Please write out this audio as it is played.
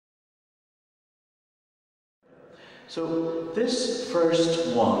So this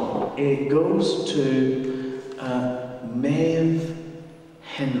first one, it goes to Maeve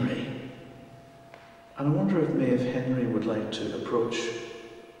Henry. And I wonder if Maeve Henry would like to approach.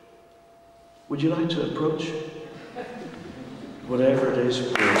 Would you like to approach? Whatever it is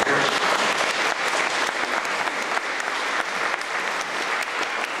you're approaching.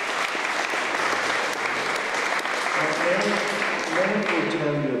 Maeve will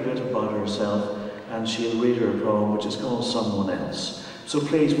tell you a bit about herself, and she'll read her poem, which is called Someone Else. So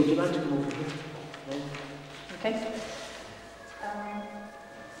please, would you like to come over here? Okay.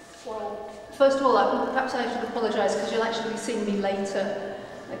 Well, first of all, perhaps I should apologise because you'll actually be seeing me later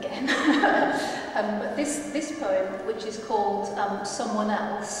again. But this poem, which is called Someone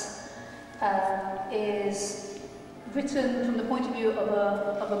Else, is written from the point of view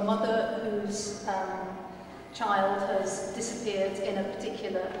of a mother whose child has disappeared in a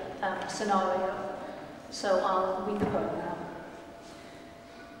particular scenario. So I'll read the poem now.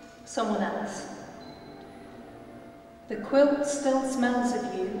 Someone Else. The quilt still smells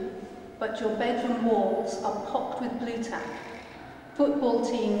of you, but your bedroom walls are pocked with blue tack. Football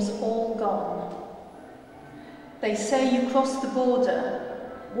teams all gone. They say you crossed the border,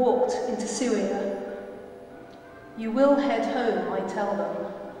 walked into Syria. You will head home, I tell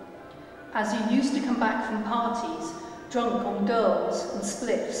them, as you used to come back from parties, drunk on girls and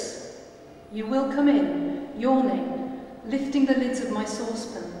spliffs. You will come in, yawning, lifting the lids of my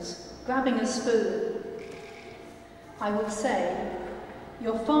saucepans, grabbing a spoon. I will say,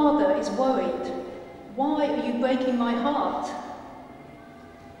 your father is worried. Why are you breaking my heart?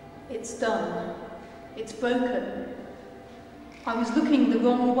 It's done. It's broken. I was looking the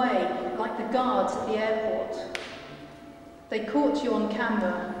wrong way, like the guards at the airport. They caught you on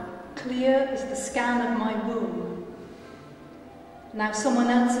camera, clear as the scan of my womb. Now someone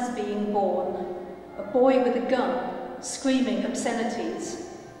else is being born, a boy with a gun, screaming obscenities.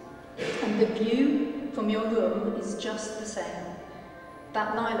 And the view from your room is just the same.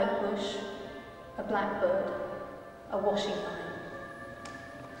 That lilac bush, a blackbird, a washing line.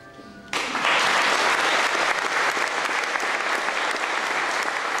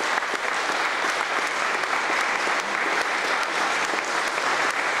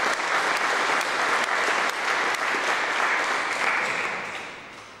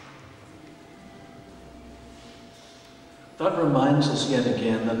 That reminds us yet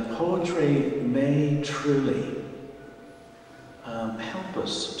again that poetry may truly help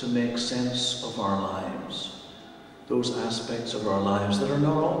us to make sense of our lives, those aspects of our lives that are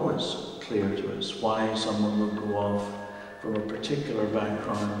not always clear to us, why someone would go off from a particular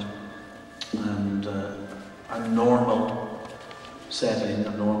background and a normal setting,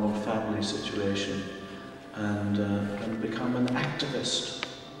 a normal family situation, and become an activist,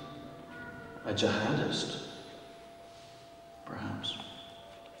 a jihadist, perhaps.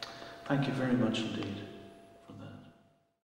 Thank you very much indeed.